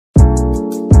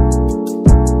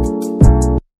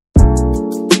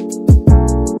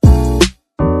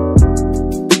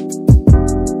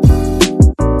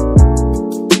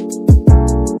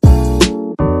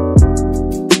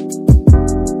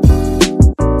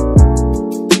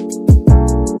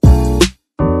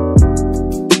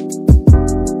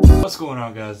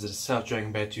on, guys? This is South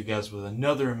Dragon back to you guys with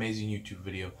another amazing YouTube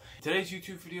video. Today's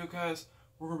YouTube video, guys,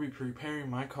 we're going to be preparing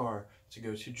my car to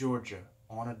go to Georgia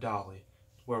on a dolly,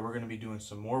 where we're going to be doing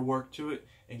some more work to it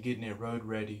and getting it road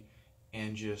ready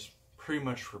and just pretty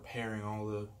much repairing all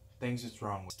the things it's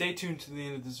wrong with. Stay tuned to the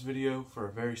end of this video for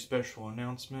a very special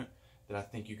announcement that I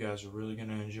think you guys are really going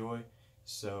to enjoy.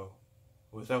 So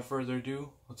without further ado,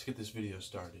 let's get this video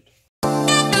started.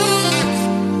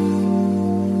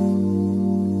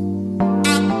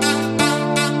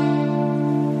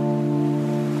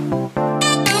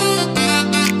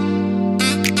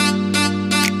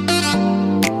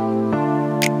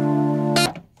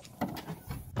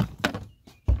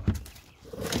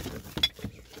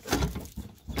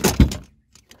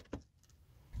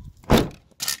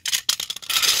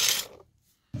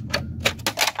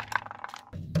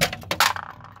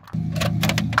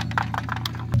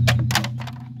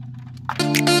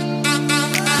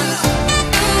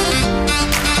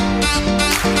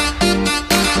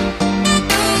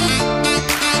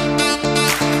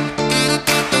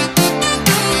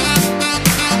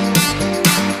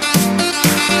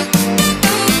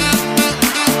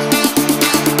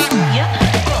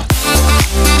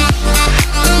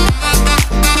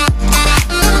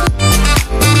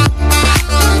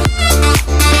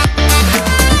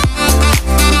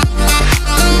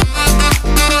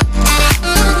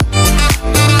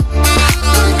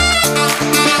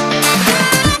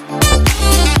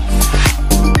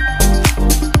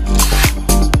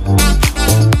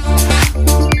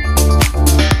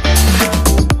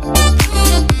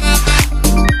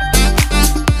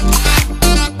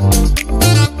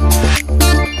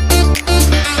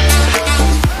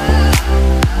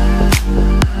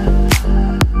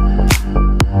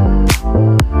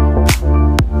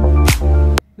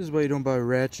 This is why you don't buy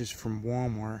ratchets from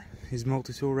Walmart. These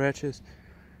multi-tool ratchets,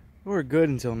 they were good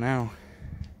until now.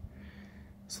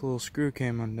 This little screw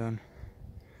came undone.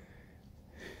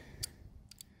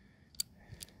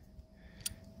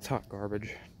 It's hot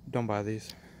garbage. Don't buy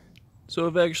these. So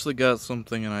I've actually got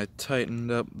something, and I tightened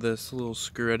up this little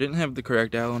screw. I didn't have the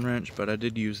correct Allen wrench, but I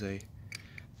did use a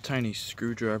tiny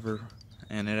screwdriver,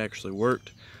 and it actually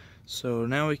worked. So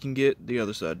now we can get the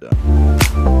other side done.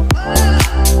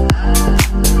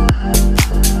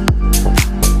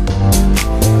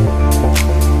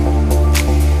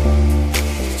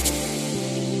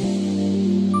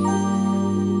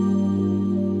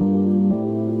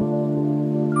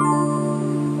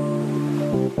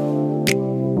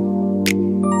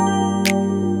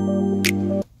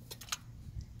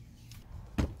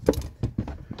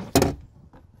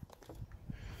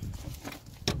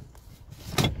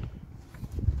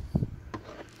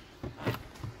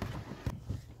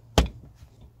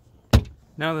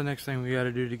 Now the next thing we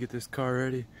gotta do to get this car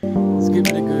ready is give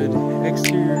it a good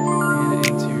exterior and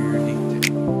interior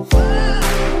detail.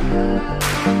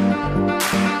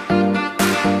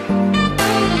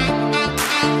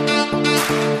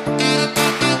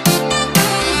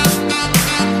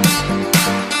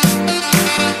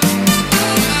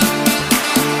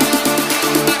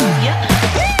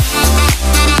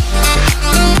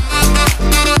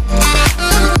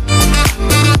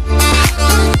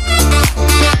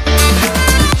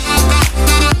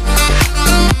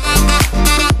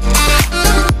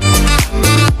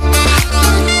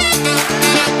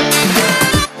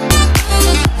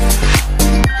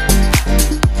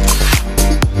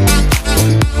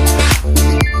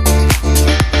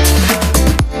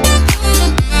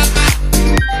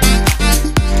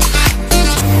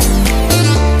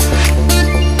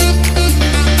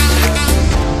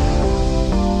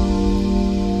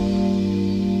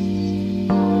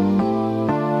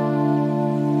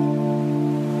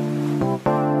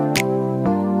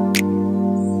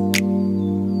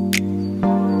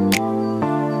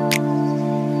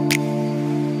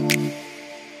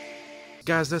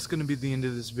 Guys, that's going to be the end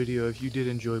of this video. If you did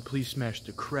enjoy, please smash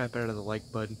the crap out of the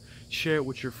like button, share it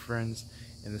with your friends,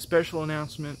 and the special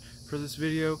announcement for this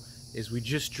video is we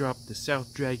just dropped the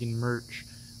South Dragon merch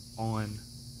on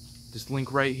this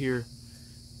link right here.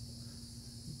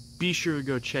 Be sure to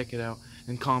go check it out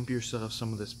and comp yourself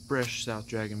some of this fresh South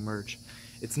Dragon merch.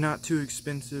 It's not too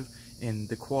expensive and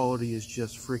the quality is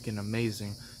just freaking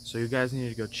amazing. So you guys need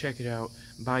to go check it out,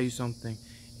 buy you something.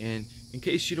 And in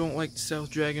case you don't like the South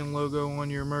Dragon logo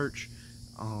on your merch,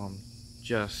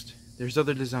 there's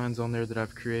other designs on there that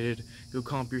I've created. Go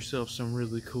comp yourself some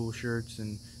really cool shirts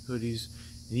and hoodies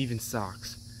and even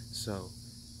socks. So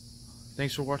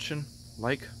thanks for watching,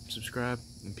 like, subscribe,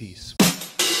 and peace.